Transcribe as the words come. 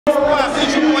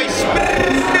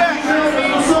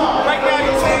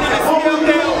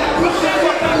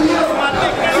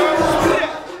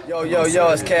Yo,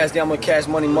 it's Caskey. I'm with Cash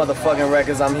Money motherfucking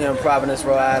Records. I'm here in Providence,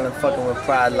 Rhode Island, fucking with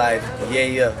Pride Life. Yeah.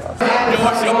 Yo, it's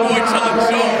your boy Chilla.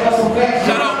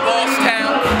 Shout out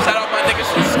Bosstown. Shout out my niggas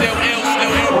from Still Ill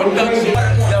Production.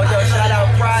 Yo, shout out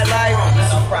Pride Life. This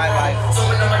is Pride Life.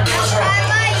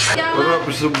 What up,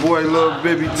 it's your boy Lil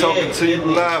Bibby talking to you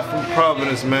live from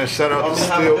Providence, man. Shout out to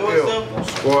Still Ill.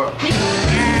 Squad.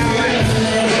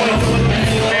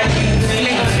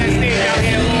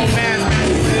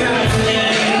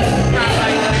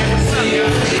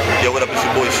 Yo, what up, it's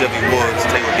your boy Chevy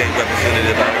Taylor Gang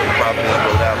representative out of Providence,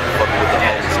 Rhode Island, fucking with the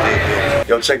homies Still Ill.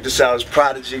 Yo, check this out, it's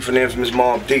Prodigy from the infamous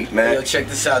Mobb Deep, man. Yo, check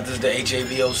this out, this is the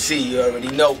HAVOC, you already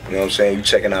know. You know what I'm saying? You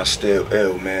checking out Still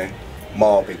Ill, man.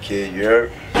 Mobb and Kid, you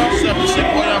heard? What's up, it's your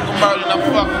boy Uncle Murda, and I'm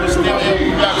fucking with Still Ill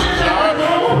Productions, you heard?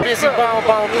 Bizzie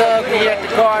Bone Thug, we at the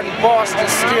Garden, Boston,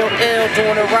 Still Ill,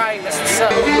 doing it right, that's what's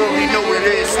up. You already know what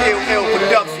it is, Still Ill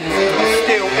Productions,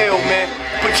 Still Ill, man.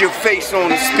 Put your face on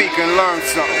the speaker and learn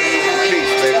something.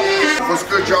 Peace, baby. What's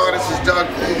good, y'all? This is Doug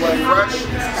Fresh,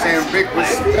 saying big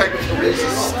respect. This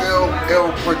is Still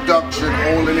Ill Production,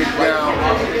 holding it down.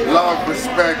 Love,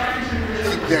 respect,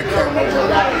 keep that camera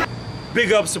rolling.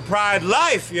 Big ups to Pride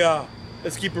Life, y'all.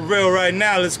 Let's keep it real right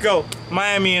now. Let's go.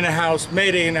 Miami in the house,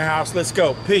 Mayday in the house. Let's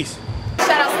go. Peace.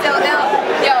 Shout out Still Ill.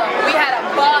 Yo, we had a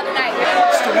ball tonight.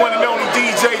 It's the one and only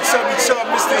DJ Chubby Chub,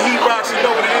 Mr. He Rocks, you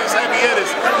know what it is, heavy hitters,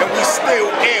 and we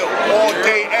still ill all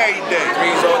day, every day.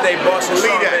 Dreams all day, Boston,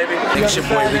 baby. Nigga, it's your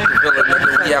boy Reek,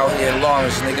 Villian, we out here in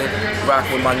Lawrence, nigga.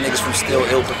 Rockin' with my niggas from Still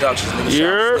Ill Productions, nigga. Shout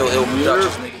out Still Ill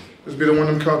Productions, nigga. This be the one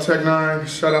of them called Tech 9.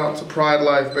 Shout out to Pride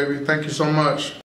Life, baby. Thank you so much.